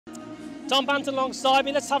Tom Banton alongside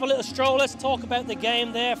me. Let's have a little stroll. Let's talk about the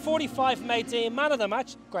game there. 45 from 18, man of the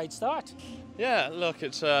match. Great start. Yeah, look,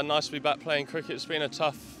 it's nice to be back playing cricket. It's been a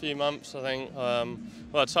tough few months, I think.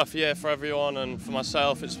 Well, a tough year for everyone, and for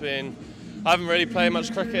myself, I haven't really played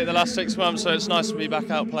much cricket the last 6 months, so it's nice to be back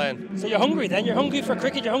out playing. So you're hungry then? You're hungry for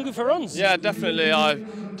cricket, you're hungry for runs? Yeah, definitely. I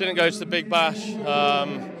didn't go to the Big Bash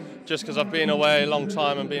just because I've been away a long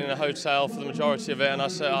time and been in a hotel for the majority of it, and I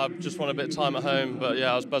said I just want a bit of time at home, but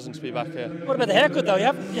yeah, I was buzzing to be back here. What about the haircut though? You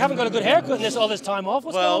haven't got a good haircut in all this time off.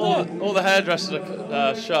 What's going on there? All the hairdressers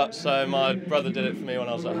are shut, so my brother did it for me when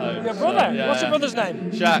I was at home. Your brother? So, yeah, what's your brother's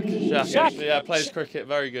name? Shaq. Shaq? Yeah, plays cricket,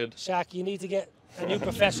 very good. Shaq, you need to get a new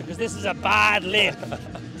profession because this is a bad lick.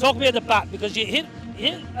 Talk to me at the bat, because you hit,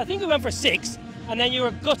 I think you went for 6, and then you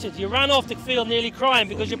were gutted. You ran off the field nearly crying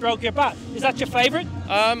because you broke your bat. Is that your favourite?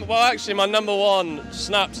 Well, actually, my number 1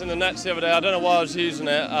 snapped in the nets the other day. I don't know why I was using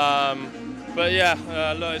it. But yeah,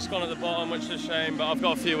 look, it's gone at the bottom, which is a shame, but I've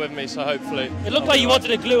got a few with me, so hopefully. It looked like you wanted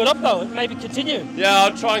to glue it up though, maybe continue. Yeah,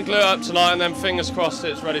 I'll try and glue it up tonight, and then fingers crossed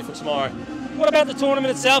it's ready for tomorrow. What about the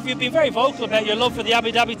tournament itself? You've been very vocal about your love for the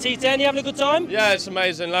Abu Dhabi T10. You having a good time? Yeah, it's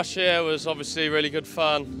amazing. Last year was obviously really good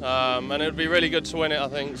fun, and it would be really good to win it, I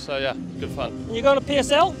think. So yeah, good fun. And you going to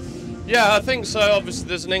PSL? Yeah, I think so. Obviously,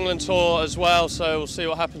 there's an England tour as well, so we'll see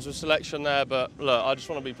what happens with selection there. But look, I just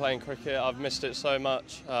want to be playing cricket. I've missed it so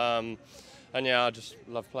much. And yeah, I just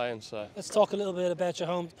love playing. So let's talk a little bit about your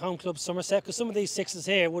home club, Somerset, because some of these sixes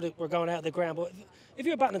here were going out of the ground, but if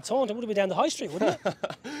you were batting in Taunton, it would have been down the high street, wouldn't it?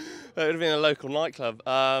 It would have been a local nightclub.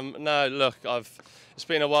 No, look, it's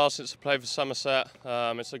been a while since I played for Somerset.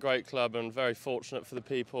 It's a great club and very fortunate for the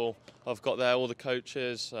people I've got there, all the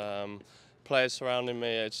coaches, players surrounding me.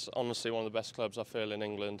 It's honestly one of the best clubs I feel in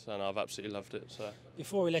England, and I've absolutely loved it. So,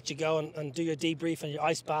 before we let you go and do your debrief and your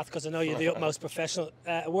ice bath, because I know you're the utmost professional,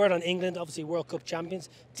 a word on England, obviously World Cup champions,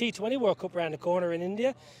 T20 World Cup around the corner in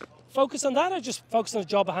India. Focus on that, or just focus on the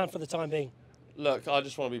job at hand for the time being? Look, I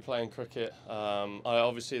just want to be playing cricket.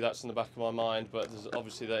 Obviously that's in the back of my mind, but there's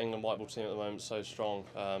obviously the England white ball team at the moment is so strong.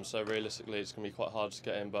 So realistically, it's going to be quite hard to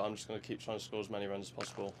get in. But I'm just going to keep trying to score as many runs as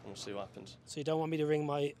possible, and we'll see what happens. So you don't want me to ring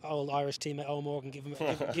my old Irish teammate Owen Morgan, give you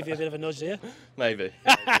a bit of a nudge, do you? Maybe.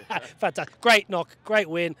 Fantastic. Great knock, great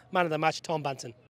win, man of the match, Tom Banton.